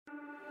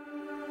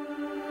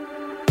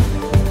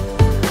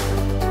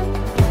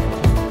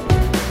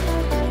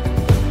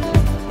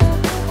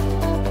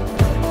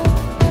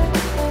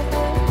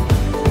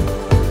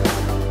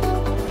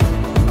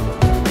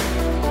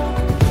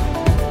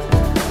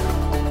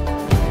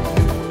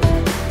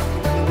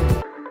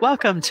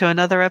Welcome to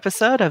another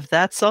episode of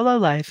That Solo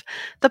Life,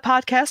 the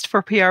podcast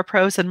for PR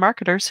pros and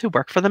marketers who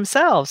work for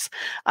themselves.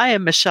 I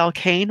am Michelle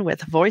Kane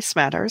with Voice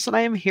Matters, and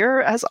I am here,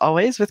 as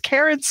always, with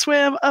Karen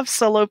Swim of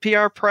Solo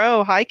PR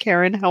Pro. Hi,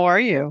 Karen. How are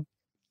you?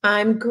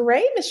 I'm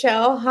great,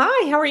 Michelle.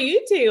 Hi, how are you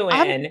doing?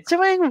 I'm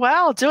doing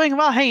well, doing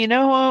well. Hey, you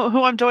know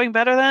who I'm doing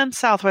better than?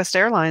 Southwest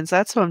Airlines.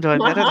 That's who I'm doing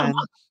better than.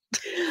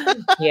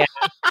 Yeah.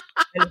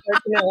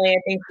 Unfortunately,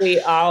 I think we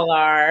all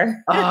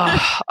are.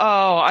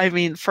 I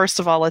mean, first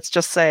of all, let's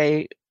just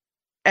say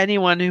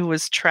anyone who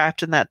was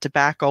trapped in that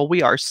debacle,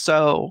 we are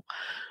so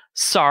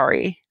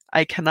sorry.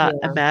 I cannot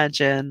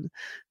imagine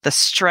the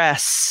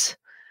stress.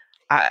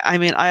 I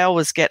mean, I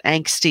always get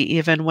angsty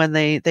even when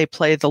they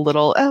play the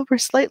little, we're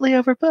slightly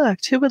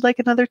overbooked. Who would like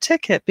another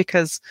ticket?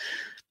 Because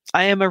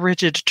I am a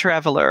rigid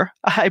traveler.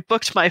 I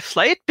booked my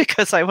flight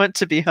because I want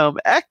to be home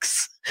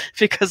X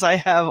because I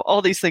have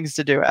all these things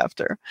to do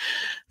after.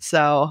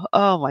 So,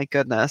 oh my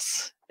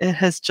goodness. It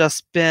has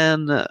just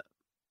been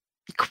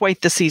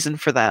quite the season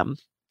for them.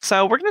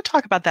 So we're going to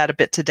talk about that a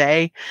bit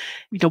today.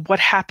 You know,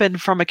 what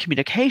happened from a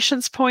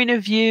communications point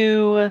of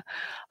view,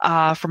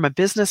 from a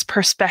business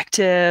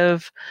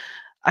perspective.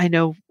 I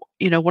know,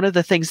 one of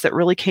the things that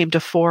really came to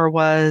fore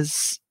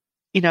was,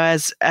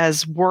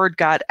 as word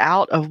got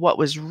out of what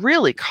was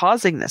really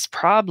causing this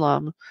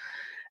problem.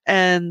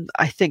 And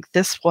I think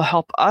this will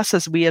help us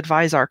as we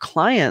advise our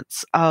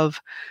clients of,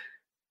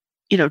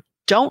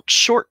 don't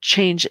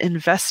shortchange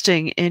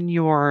investing in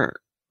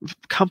your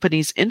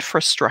company's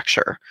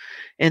infrastructure.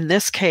 In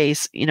this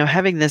case,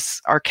 having this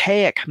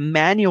archaic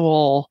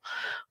manual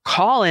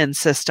call-in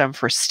system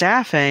for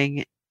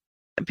staffing,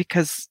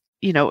 because,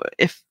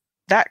 if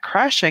that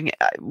crashing,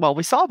 well,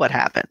 we saw what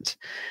happened.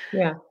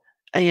 Yeah.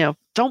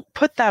 Don't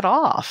put that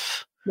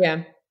off.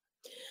 Yeah.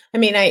 I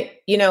mean,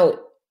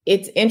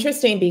 it's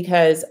interesting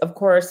because, of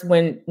course,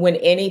 when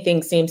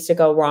anything seems to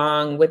go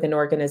wrong with an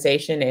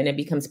organization and it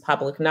becomes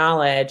public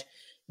knowledge,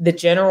 the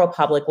general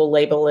public will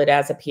label it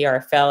as a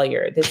PR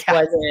failure. This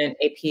wasn't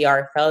a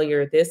PR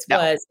failure. This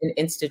was an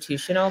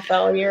institutional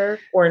failure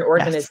or an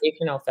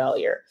organizational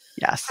failure.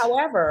 Yes.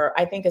 However,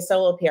 I think as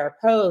solo PR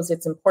pros,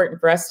 it's important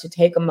for us to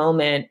take a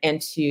moment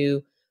and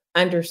to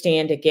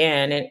understand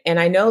again. And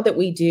I know that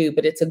we do,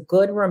 but it's a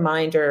good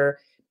reminder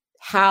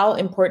how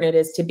important it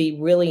is to be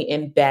really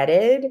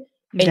embedded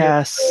in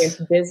your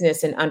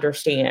business and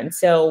understand.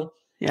 So,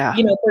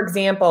 for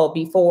example,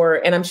 before,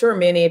 and I'm sure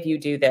many of you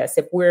do this,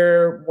 if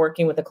we're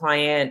working with a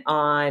client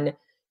on,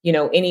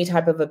 any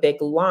type of a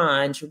big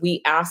launch,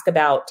 we ask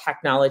about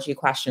technology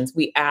questions.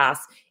 We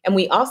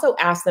also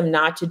ask them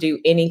not to do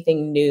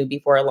anything new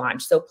before a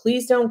launch. So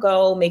please don't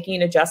go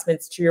making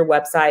adjustments to your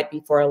website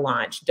before a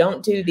launch.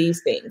 Don't do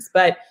these things.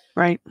 But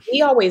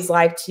we always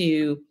like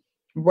to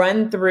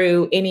run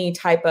through any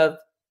type of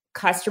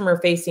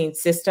customer-facing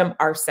system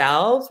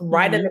ourselves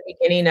right at the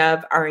beginning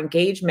of our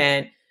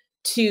engagement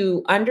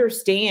to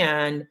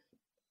understand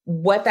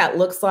what that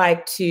looks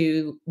like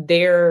to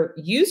their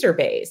user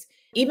base.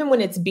 Even when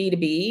it's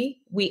B2B,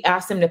 we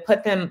ask them to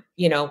put them,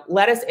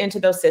 let us into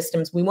those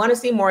systems. We want to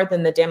see more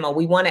than the demo.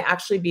 We want to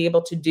actually be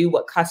able to do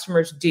what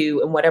customers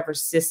do in whatever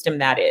system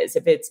that is.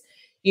 If it's,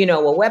 a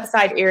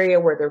website area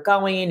where they're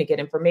going to get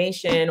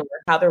information or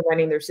how they're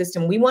running their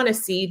system, we want to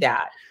see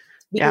that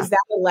because that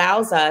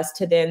allows us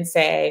to then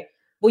say,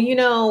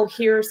 well,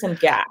 here are some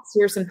gaps.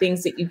 Here are some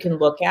things that you can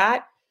look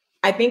at.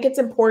 I think it's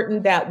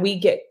important that we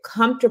get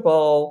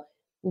comfortable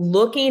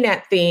looking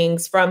at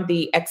things from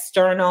the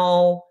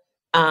external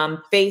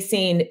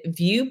facing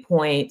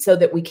viewpoint so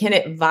that we can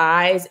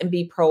advise and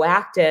be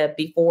proactive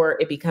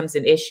before it becomes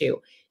an issue.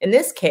 In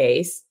this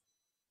case,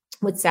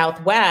 with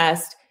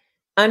Southwest,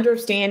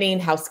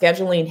 understanding how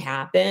scheduling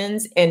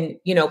happens and,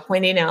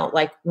 pointing out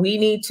like we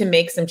need to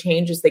make some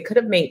changes. They could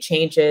have made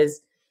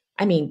changes.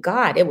 I mean,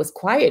 God, it was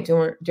quiet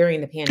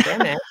during the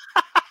pandemic.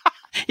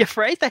 Yeah,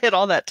 right. They had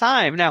all that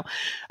time. Now,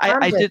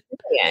 I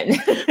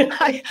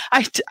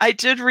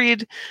did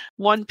read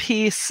one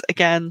piece,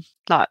 again,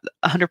 not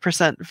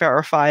 100%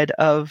 verified,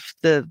 of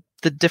the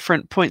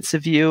different points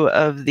of view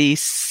of the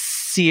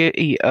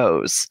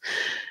CEOs.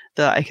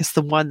 I guess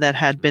the one that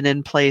had been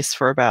in place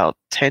for about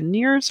 10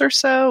 years or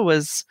so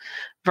was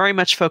very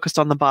much focused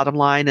on the bottom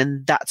line,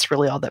 and that's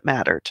really all that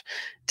mattered.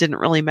 Didn't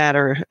really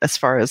matter as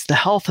far as the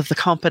health of the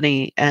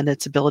company and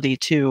its ability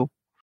to,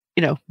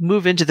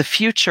 move into the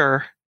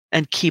future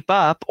and keep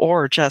up,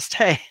 or just,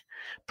 hey,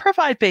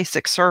 provide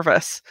basic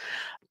service.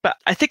 But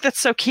I think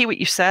that's so key what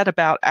you said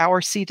about our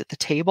seat at the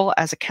table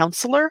as a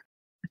counselor.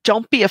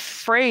 Don't be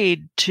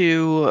afraid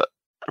to,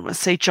 I don't want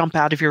to say jump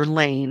out of your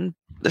lane.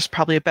 There's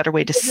probably a better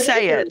way to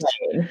say it.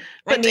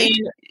 But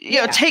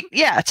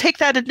take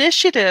that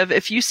initiative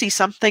if you see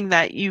something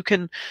that you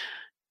can,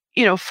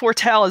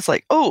 foretell is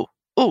like, oh,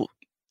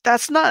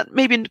 that's not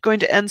maybe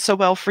going to end so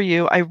well for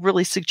you. I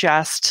really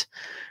suggest,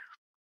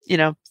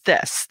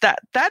 this.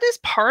 That is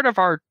part of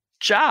our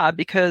job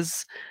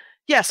because,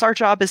 yes, our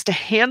job is to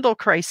handle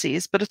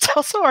crises, but it's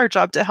also our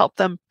job to help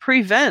them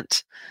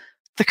prevent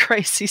the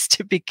crises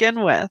to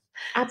begin with.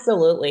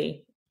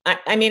 Absolutely.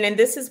 I mean, and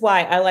this is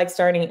why I like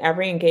starting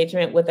every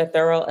engagement with a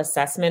thorough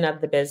assessment of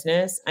the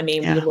business. I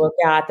mean, we Yeah. look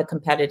at the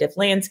competitive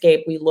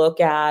landscape, we look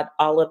at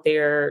all of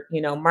their,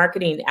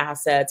 marketing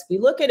assets, we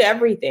look at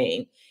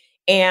everything.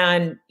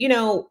 And,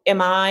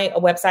 am I a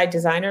website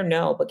designer?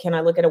 No, but can I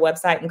look at a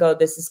website and go,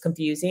 this is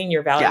confusing,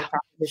 your value Yeah.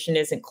 proposition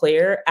isn't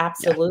clear? Yeah.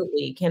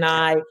 Absolutely. Can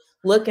I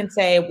look and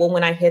say, well,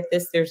 when I hit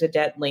this, there's a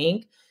dead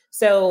link?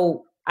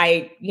 So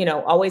I,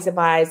 always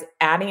advise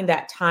adding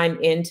that time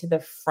into the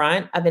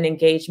front of an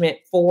engagement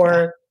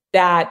for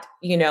that,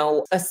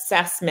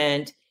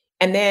 assessment.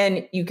 And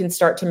then you can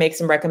start to make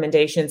some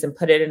recommendations and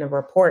put it in a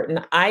report.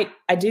 And I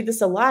do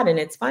this a lot. And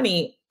it's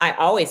funny, I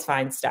always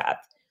find stuff,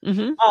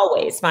 Mm-hmm.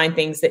 always find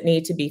things that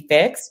need to be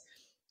fixed.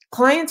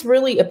 Clients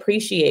really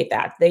appreciate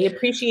that. They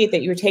appreciate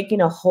that you're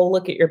taking a whole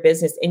look at your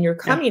business and you're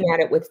coming at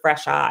it with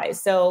fresh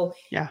eyes. So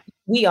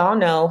we all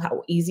know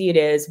how easy it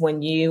is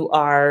when you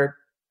are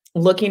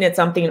looking at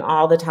something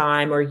all the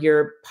time or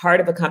you're part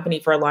of a company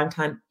for a long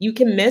time. You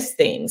can miss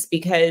things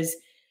because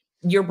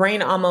your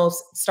brain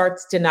almost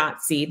starts to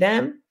not see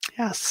them.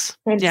 Yes.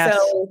 And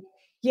so,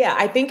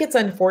 I think it's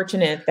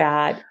unfortunate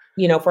that,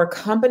 for a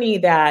company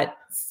that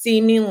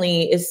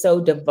seemingly is so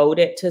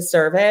devoted to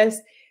service,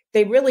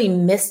 they really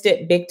missed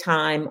it big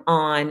time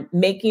on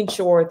making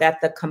sure that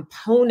the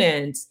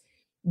components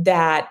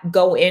that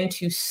go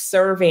into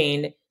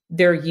serving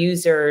their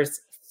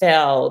users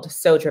failed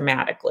so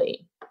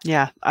dramatically.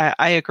 Yeah,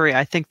 I agree.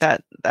 I think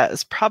that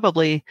is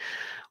probably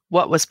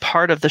what was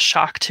part of the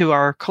shock to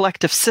our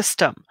collective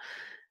system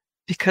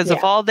because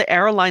of all the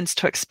airlines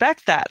to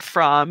expect that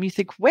from. You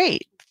think,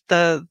 wait,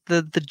 the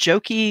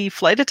jokey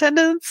flight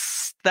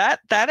attendants,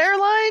 that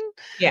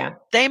airline,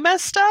 they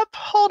messed up.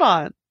 Hold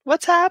on,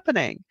 what's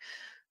happening?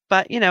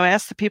 But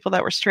ask the people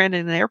that were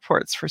stranded in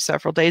airports for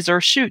several days,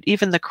 or shoot,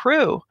 even the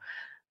crew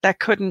that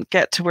couldn't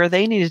get to where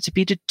they needed to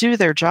be to do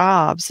their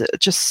jobs.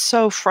 It's just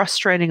so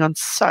frustrating on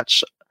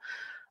such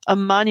a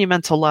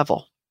monumental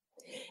level.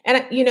 And,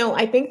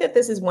 I think that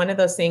this is one of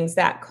those things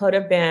that could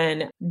have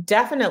been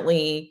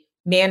definitely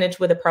managed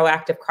with a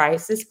proactive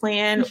crisis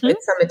plan. Mm-hmm.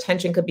 Some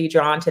attention could be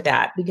drawn to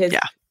that because you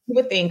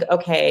would think,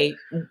 okay,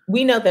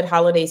 we know that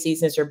holiday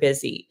seasons are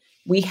busy.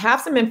 We have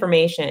some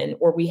information,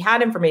 or we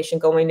had information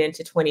going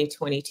into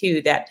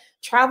 2022 that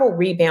travel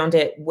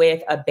rebounded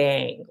with a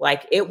bang.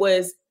 Like it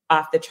was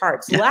off the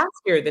charts. Yeah. Last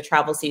year, the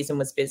travel season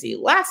was busy.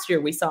 Last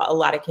year, we saw a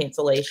lot of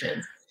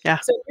cancellations. Yeah.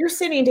 So if you're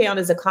sitting down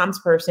as a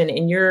comms person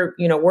and you're,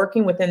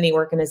 working within the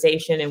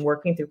organization and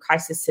working through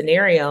crisis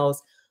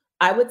scenarios,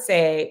 I would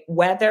say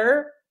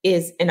weather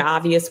is an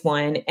obvious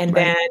one. And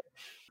then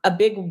a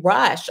big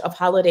rush of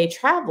holiday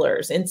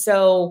travelers. And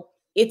so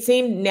it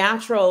seemed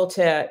natural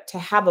to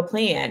have a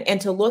plan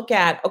and to look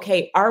at,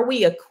 okay, are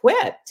we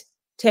equipped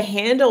to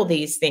handle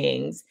these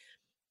things?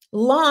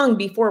 Long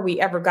before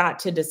we ever got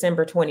to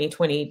December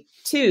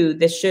 2022,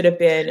 this should have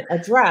been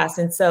addressed.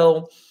 And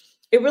so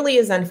it really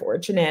is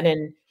unfortunate.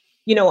 And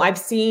I've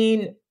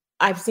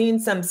seen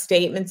some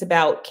statements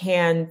about,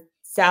 can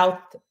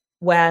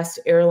Southwest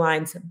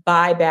Airlines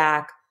buy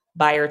back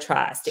buyer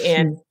trust?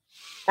 And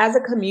as a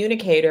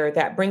communicator,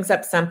 that brings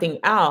up something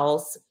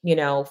else,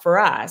 for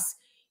us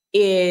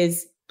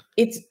is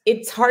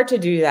it's hard to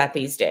do that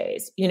these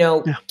days.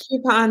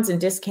 Coupons and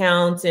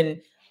discounts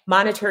and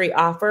monetary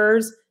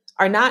offers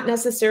are not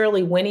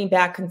necessarily winning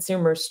back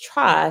consumers'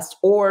 trust,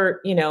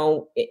 or,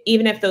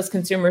 even if those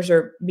consumers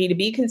are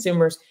B2B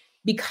consumers,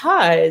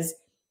 because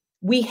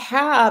we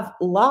have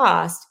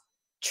lost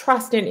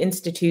trust in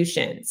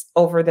institutions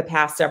over the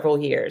past several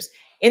years.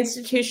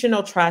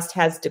 Institutional trust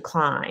has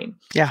declined.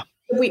 Yeah.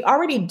 If we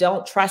already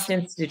don't trust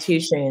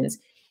institutions,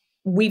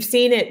 we've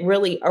seen it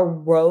really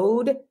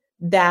erode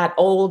that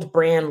old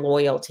brand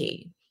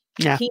loyalty.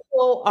 Yeah.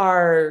 People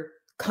are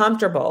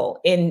comfortable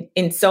in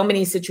so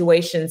many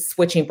situations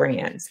switching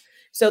brands.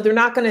 So they're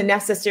not going to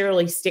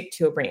necessarily stick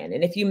to a brand.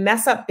 And if you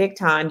mess up big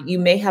time, you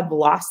may have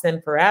lost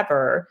them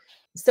forever.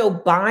 So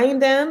buying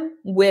them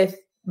with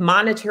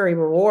monetary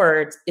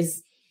rewards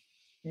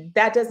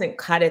that doesn't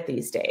cut it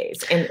these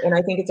days. And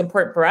I think it's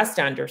important for us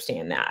to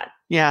understand that.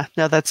 Yeah,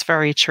 no, that's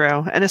very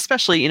true. And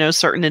especially,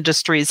 certain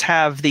industries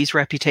have these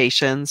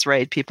reputations,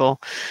 right? People,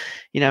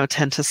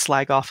 tend to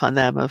slag off on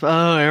them of,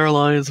 oh,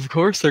 airlines, of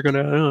course they're going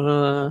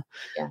to,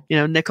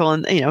 nickel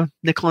and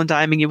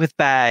diming you with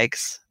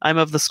bags. I'm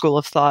of the school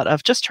of thought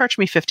of just charge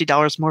me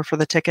 $50 more for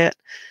the ticket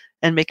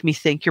and make me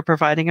think you're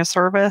providing a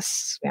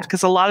service.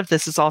 Because a lot of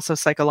this is also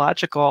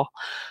psychological.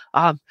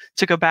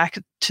 To go back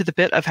to the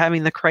bit of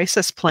having the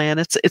crisis plan,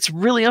 it's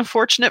really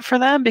unfortunate for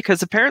them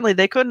because apparently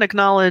they couldn't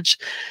acknowledge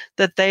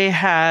that they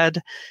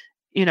had,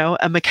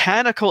 a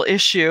mechanical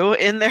issue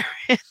in their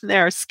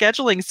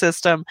scheduling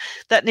system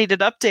that needed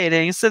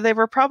updating. So they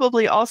were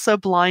probably also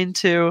blind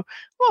to,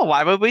 well,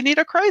 why would we need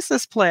a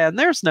crisis plan?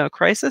 There's no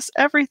crisis.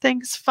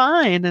 Everything's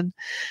fine.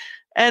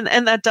 And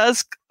that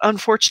does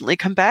unfortunately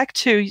come back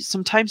to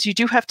sometimes you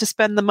do have to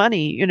spend the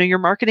money. Your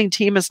marketing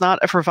team is not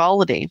a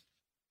frivolity.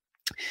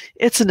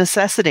 It's a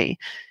necessity.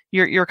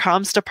 Your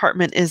comms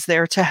department is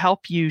there to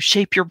help you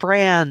shape your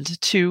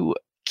brand, to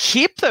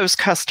keep those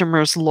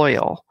customers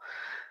loyal.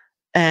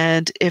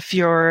 And if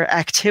your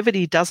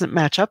activity doesn't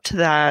match up to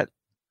that,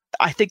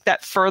 I think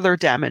that further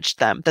damaged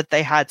them, that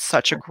they had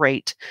such a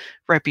great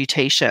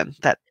reputation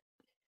that,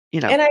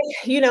 And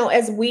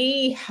as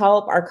we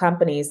help our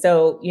companies,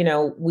 so,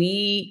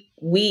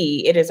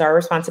 it is our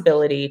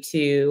responsibility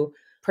to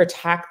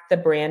protect the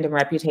brand and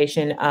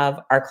reputation of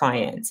our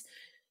clients.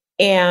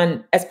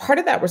 And as part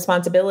of that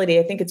responsibility,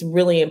 I think it's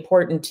really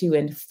important to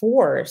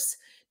enforce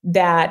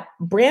that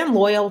brand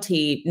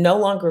loyalty no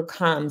longer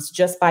comes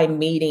just by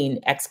meeting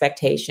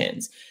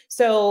expectations.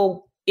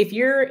 So if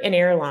you're an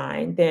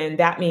airline, then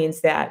that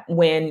means that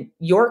when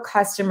your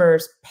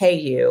customers pay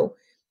you,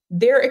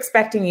 they're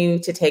expecting you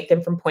to take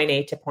them from point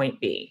A to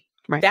point B.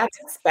 Right. That's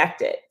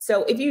expected.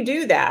 So if you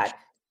do that,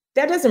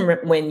 that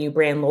doesn't win you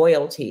brand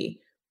loyalty.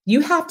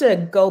 You have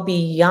to go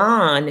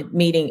beyond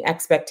meeting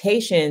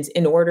expectations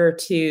in order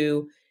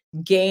to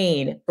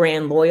gain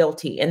brand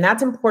loyalty. And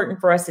that's important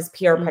for us as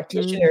PR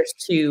practitioners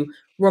to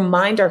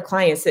remind our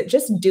clients that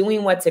just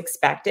doing what's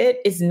expected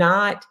is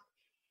not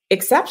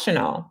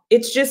exceptional.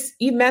 It's just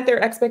you met their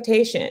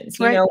expectations.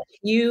 Right.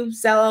 You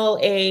sell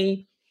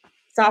a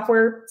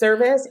software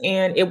service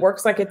and it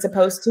works like it's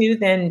supposed to,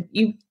 then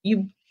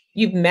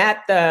you've met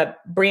the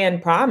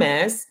brand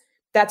promise.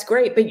 That's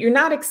great, but you're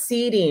not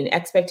exceeding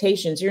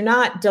expectations. You're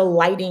not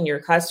delighting your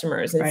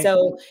customers. And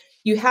so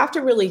you have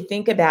to really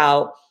think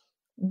about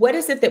what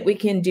is it that we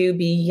can do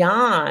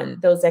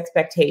beyond those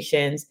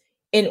expectations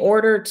in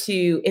order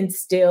to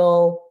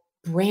instill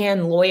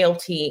brand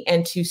loyalty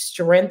and to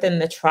strengthen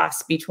the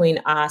trust between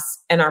us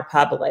and our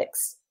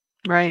publics.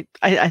 Right.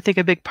 I think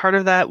a big part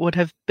of that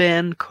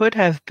could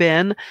have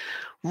been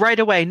right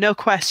away, no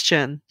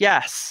question.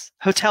 Yes.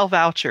 Hotel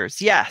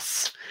vouchers.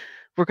 Yes.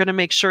 We're going to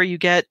make sure you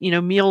get,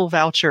 meal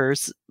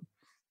vouchers,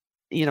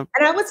 And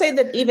I would say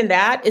that even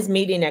that is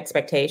meeting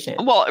expectations.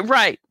 Well,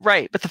 right.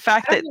 But the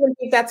fact that I don't even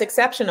think that's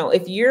exceptional.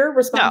 If you're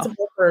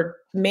responsible for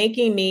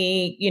making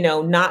me,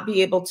 not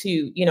be able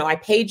to, I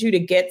paid you to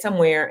get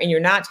somewhere and you're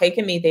not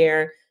taking me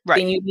there,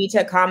 then you need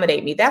to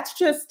accommodate me. That's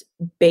just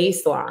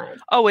baseline.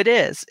 Oh, it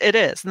is. It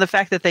is. And the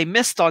fact that they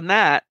missed on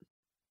that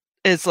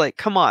is like,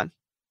 come on.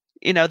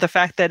 The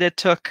fact that it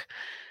took,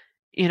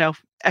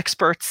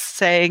 experts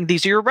saying,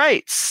 these are your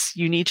rights,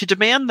 you need to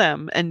demand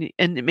them. And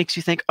it makes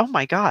you think, oh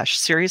my gosh,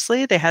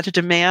 seriously? They had to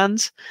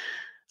demand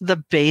the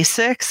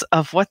basics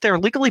of what they're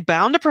legally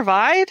bound to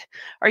provide?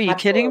 Are you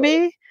kidding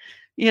me?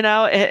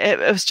 It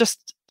was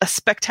just a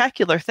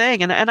spectacular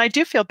thing. And I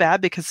do feel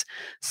bad because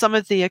some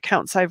of the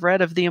accounts I've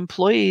read of the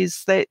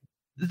employees,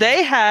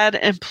 they had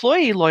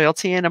employee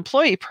loyalty and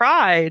employee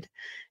pride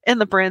in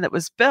the brand that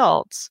was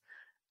built,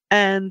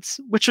 and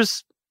which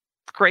was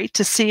great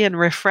to see and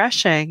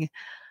refreshing.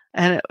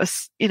 And it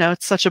was,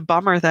 it's such a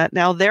bummer that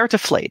now they're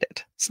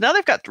deflated. So now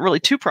they've got really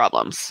two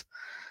problems.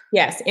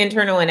 Yes,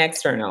 internal and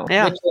external,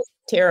 which is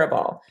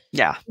terrible.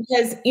 Yeah.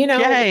 Because,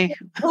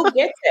 who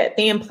gets it?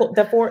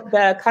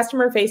 The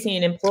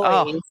customer-facing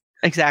employees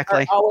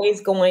exactly. are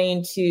always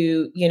going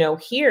to,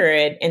 hear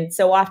it. And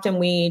so often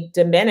we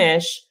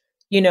diminish,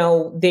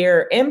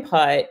 their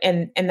input.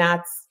 And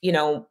that's,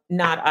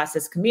 not us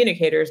as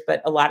communicators,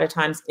 but a lot of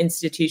times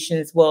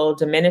institutions will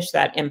diminish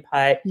that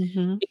input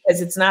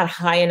because it's not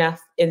high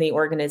enough in the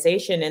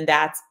organization. And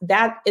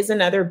that is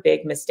another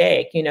big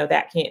mistake.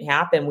 That can't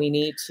happen. We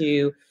need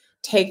to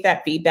take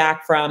that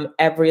feedback from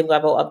every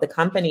level of the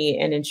company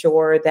and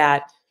ensure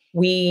that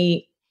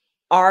we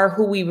are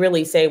who we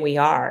really say we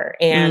are.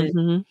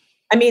 And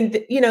I mean,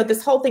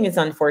 this whole thing is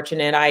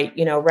unfortunate. I,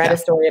 read a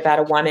story about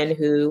a woman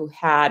who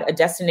had a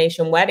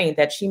destination wedding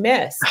that she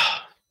missed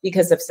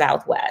because of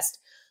Southwest.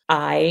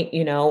 I,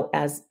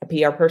 as a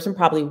PR person,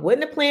 probably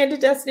wouldn't have planned a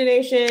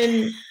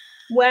destination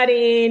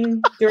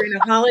wedding during a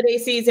holiday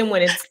season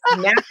when it's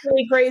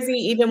naturally crazy,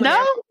 even when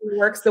everything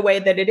works the way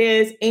that it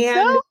is.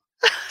 And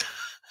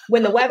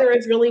when the weather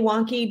is really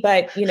wonky,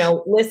 but,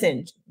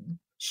 listen,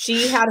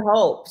 she had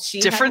hope.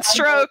 Different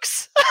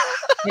strokes.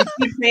 And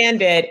she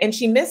planned it and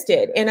she missed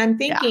it. And I'm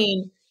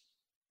thinking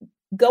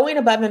going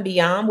above and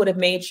beyond would have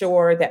made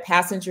sure that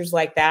passengers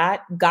like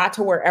that got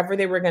to wherever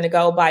they were going to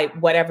go by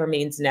whatever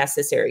means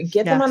necessary.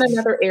 Get them on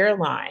another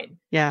airline.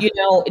 Yeah.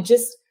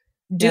 Just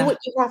do what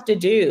you have to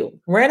do.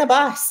 Rent a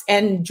bus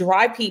and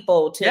drive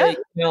people to,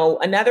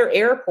 another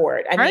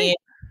airport. I mean,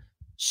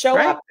 show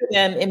up for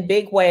them in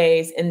big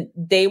ways and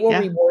they will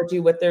reward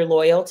you with their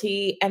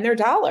loyalty and their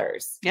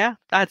dollars. Yeah,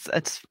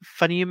 it's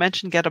funny you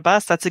mentioned get a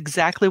bus. That's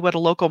exactly what a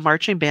local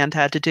marching band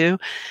had to do.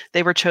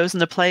 They were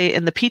chosen to play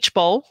in the Peach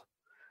Bowl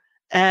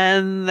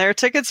and their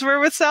tickets were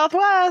with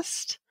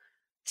Southwest.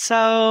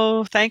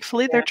 So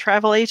thankfully their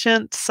travel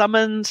agent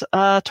summoned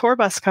a tour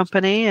bus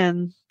company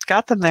and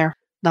got them there.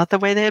 Not the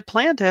way they had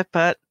planned it,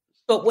 but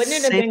wouldn't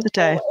it have been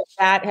cool if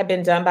that had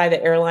been done by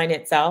the airline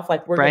itself?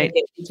 Like, we're going to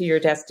get you to your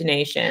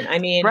destination. I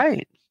mean,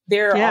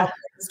 there are all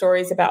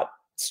stories about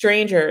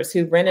strangers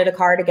who rented a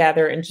car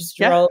together and just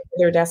drove to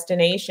their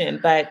destination.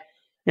 But,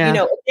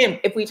 again,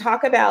 if we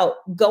talk about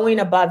going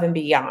above and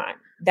beyond,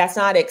 that's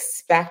not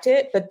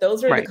expected, but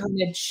those are the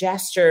kind of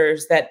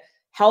gestures that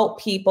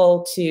help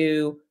people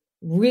to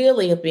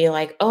really be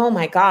like, oh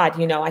my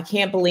God, I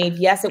can't believe,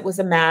 yes, it was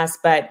a mess,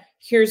 but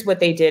here's what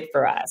they did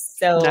for us.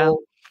 So no,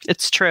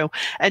 it's true.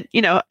 And,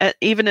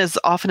 even as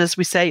often as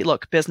we say,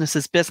 look, business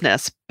is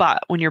business,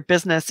 but when your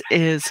business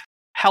is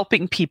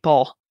helping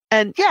people,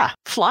 and yeah,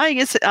 flying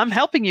is, I'm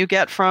helping you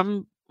get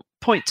from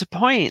point to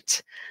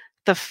point.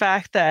 The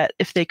fact that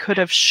if they could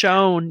have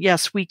shown,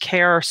 yes, we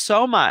care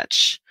so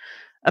much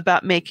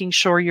about making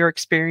sure your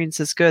experience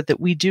is good, that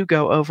we do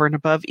go over and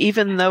above,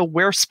 even though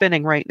we're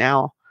spinning right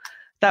now,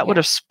 that would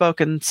have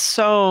spoken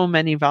so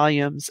many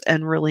volumes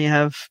and really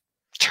have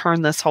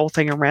turned this whole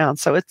thing around.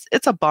 So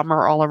it's a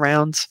bummer all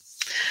around.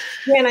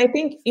 Yeah, and I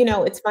think,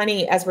 it's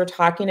funny as we're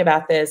talking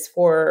about this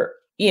for,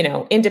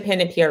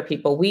 independent PR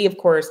people, we of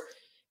course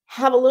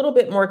have a little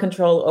bit more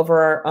control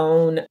over our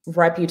own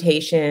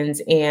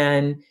reputations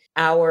and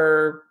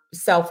our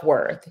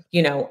self-worth.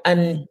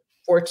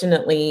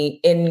 Unfortunately,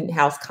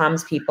 in-house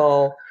comms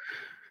people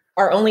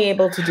are only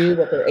able to do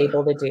what they're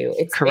able to do.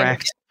 It's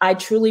correct. I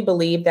truly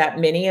believe that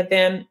many of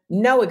them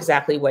know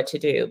exactly what to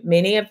do.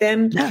 Many of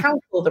them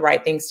counsel the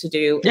right things to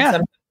do, and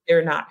sometimes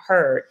they're not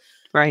heard.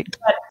 Right.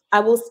 But I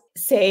will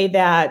say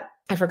that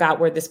I forgot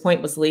where this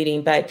point was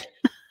leading, but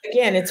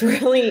again, it's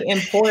really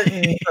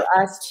important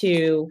for us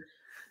to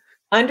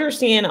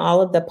understand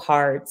all of the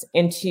parts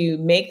and to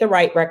make the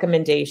right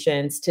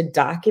recommendations, to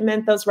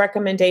document those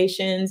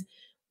recommendations.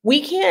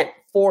 We can't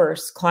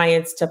force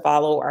clients to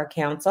follow our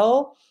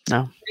counsel.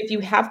 No. If you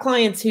have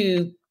clients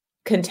who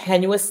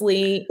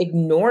continuously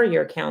ignore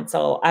your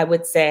counsel, I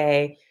would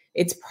say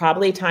it's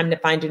probably time to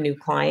find a new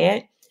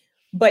client.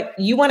 But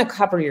you want to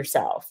cover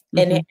yourself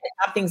and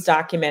have things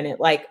documented.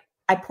 Like,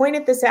 I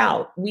pointed this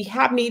out. We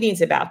have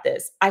meetings about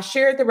this. I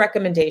shared the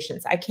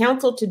recommendations. I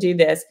counseled to do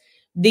this.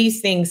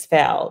 These things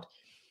failed.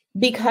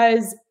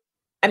 Because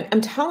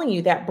I'm telling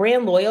you, that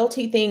brand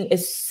loyalty thing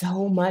is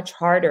so much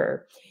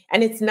harder.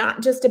 And it's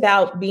not just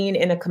about being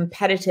in a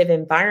competitive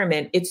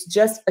environment. It's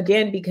just,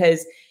 again,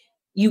 because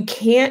you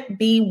can't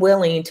be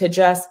willing to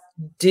just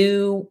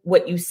do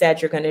what you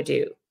said you're going to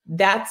do.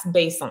 That's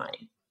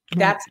baseline.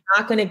 That's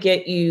not going to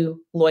get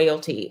you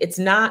loyalty. It's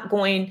not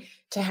going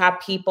to have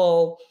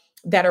people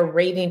that are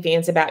raving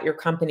fans about your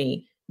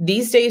company.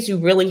 These days, you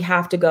really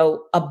have to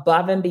go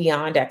above and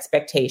beyond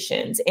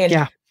expectations.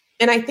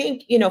 And I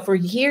think, for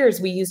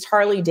years, we used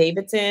Harley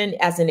Davidson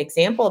as an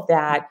example of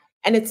that.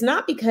 And it's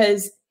not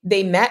because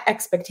they met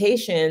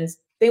expectations.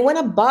 They went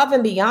above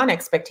and beyond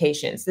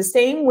expectations. The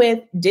same with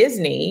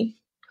Disney,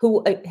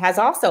 who has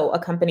also a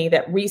company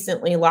that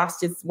recently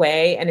lost its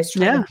way and is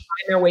trying to find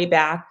their way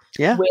back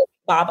with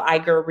Bob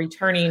Iger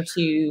returning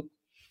to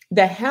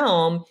the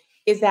helm,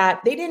 is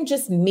that they didn't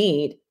just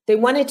meet, they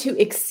wanted to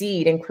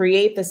exceed and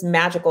create this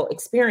magical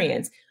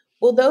experience.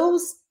 Well,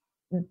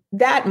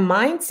 that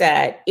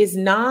mindset is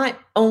not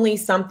only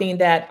something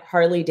that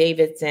Harley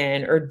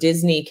Davidson or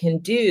Disney can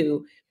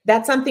do.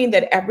 That's something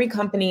that every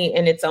company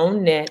in its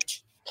own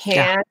niche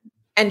can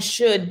and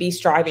should be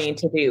striving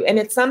to do. And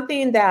it's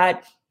something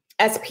that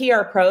as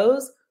PR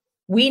pros,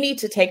 we need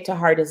to take to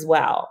heart as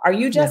well. Are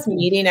you just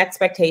meeting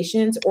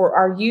expectations, or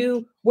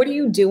what are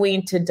you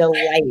doing to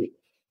delight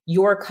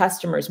your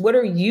customers? What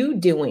are you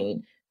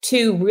doing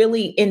to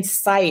really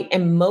incite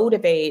and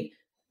motivate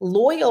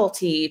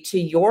loyalty to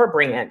your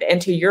brand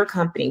and to your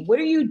company? What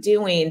are you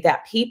doing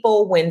that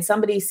people, when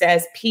somebody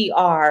says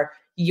PR,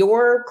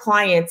 your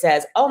client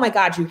says, oh my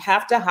God, you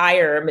have to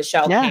hire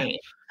Michelle Kane.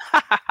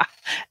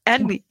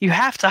 And you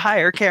have to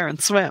hire Karen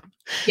Swim.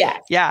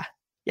 Yes.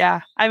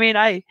 Yeah. I mean,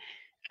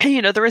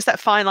 there is that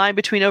fine line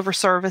between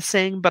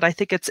over-servicing, but I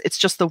think it's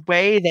just the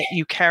way that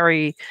you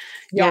carry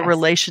your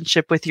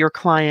relationship with your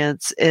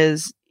clients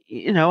is,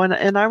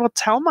 and I will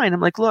tell mine,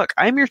 I'm like, look,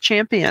 I'm your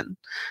champion.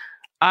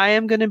 I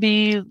am going to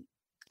be,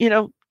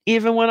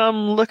 even when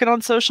I'm looking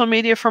on social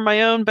media for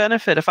my own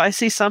benefit, if I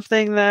see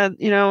something that,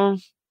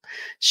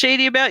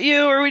 shady about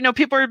you, or,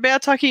 people are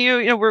bad talking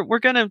you, we're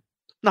going to,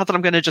 not that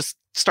I'm going to just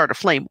start a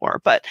flame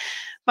war, but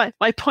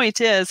my point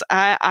is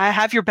I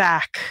have your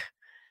back.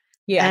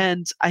 Yeah.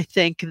 And I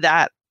think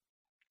that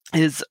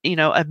is,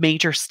 a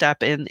major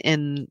step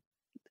in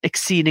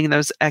exceeding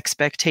those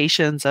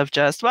expectations of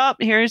just, well,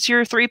 here's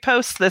your 3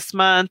 posts this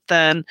month.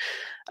 And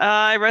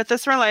I wrote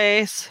this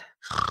release.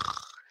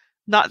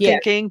 Not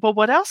thinking, well,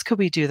 what else could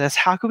we do this?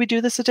 How could we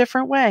do this a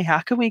different way? How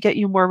can we get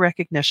you more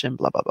recognition?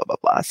 Blah, blah, blah, blah,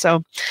 blah.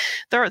 So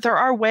there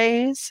are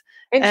ways.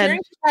 And sharing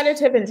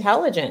competitive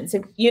intelligence,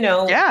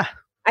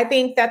 I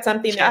think that's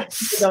something that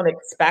people don't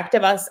expect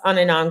of us on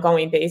an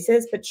ongoing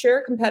basis, but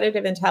share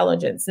competitive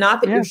intelligence. Not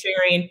that you're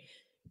sharing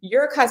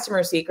your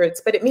customer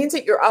secrets, but it means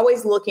that you're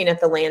always looking at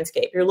the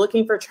landscape. You're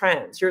looking for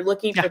trends. You're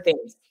looking for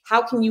things.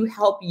 How can you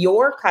help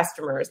your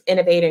customers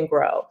innovate and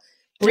grow?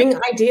 Bring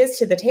ideas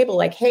to the table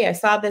like, hey, I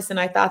saw this and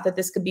I thought that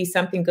this could be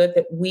something good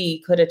that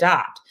we could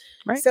adopt.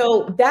 Right.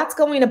 So that's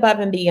going above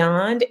and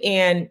beyond.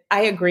 And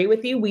I agree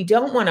with you. We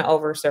don't want to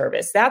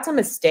overservice. That's a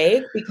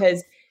mistake,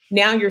 because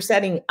now you're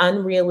setting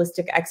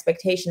unrealistic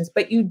expectations,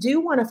 but you do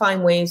want to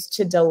find ways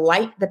to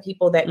delight the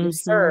people that you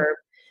serve,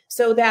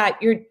 so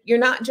that you're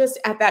not just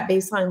at that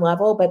baseline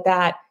level, but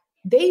that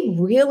they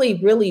really,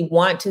 really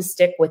want to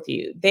stick with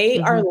you. They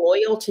Mm-hmm. are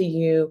loyal to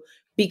you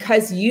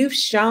because you've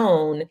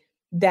shown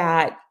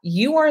that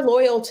you are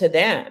loyal to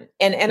them.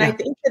 And I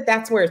think that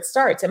that's where it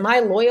starts. Am I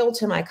loyal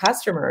to my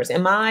customers?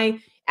 Am I,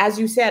 as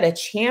you said, a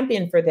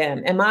champion for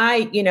them? Am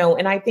I,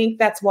 and I think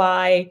that's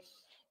why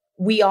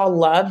we all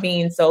love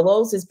being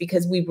solos, is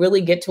because we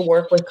really get to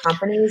work with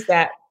companies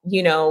that,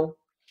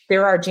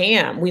 they're our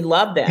jam. We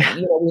love them.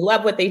 We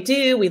love what they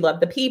do. We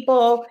love the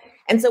people.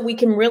 And so we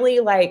can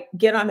really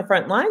get on the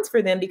front lines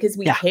for them because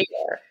we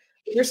care.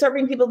 If you're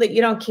serving people that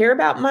you don't care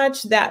about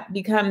much, that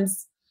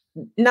becomes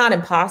not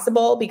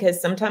impossible,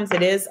 because sometimes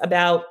it is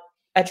about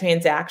a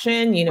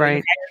transaction. You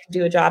have to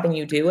do a job and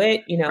you do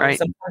it.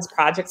 Sometimes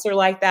projects are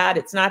like that.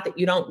 It's not that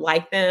you don't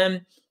like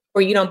them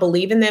or you don't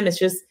believe in them. It's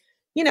just,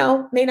 may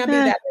not be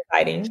that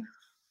exciting.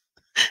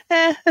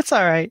 It's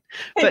all right.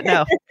 But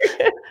no,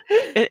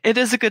 it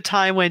is a good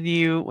time when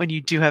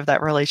you do have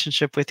that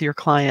relationship with your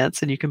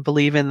clients and you can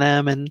believe in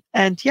them, and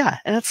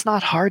it's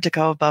not hard to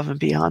go above and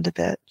beyond a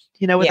bit,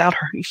 without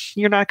hurting.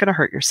 You're not going to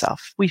hurt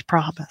yourself. We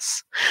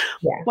promise.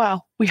 Yeah.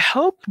 Well, we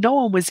hope no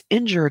one was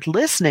injured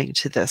listening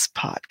to this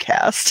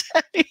podcast.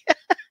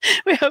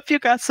 We hope you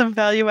got some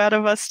value out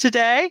of us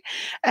today.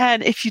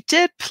 And if you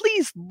did,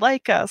 please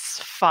like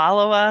us,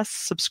 follow us,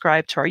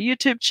 subscribe to our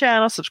YouTube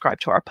channel, subscribe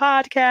to our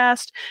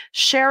podcast,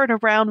 share it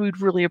around.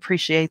 We'd really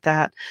appreciate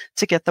that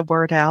to get the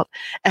word out.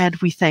 And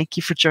we thank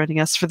you for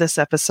joining us for this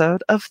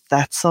episode of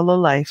That Solo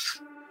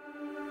Life.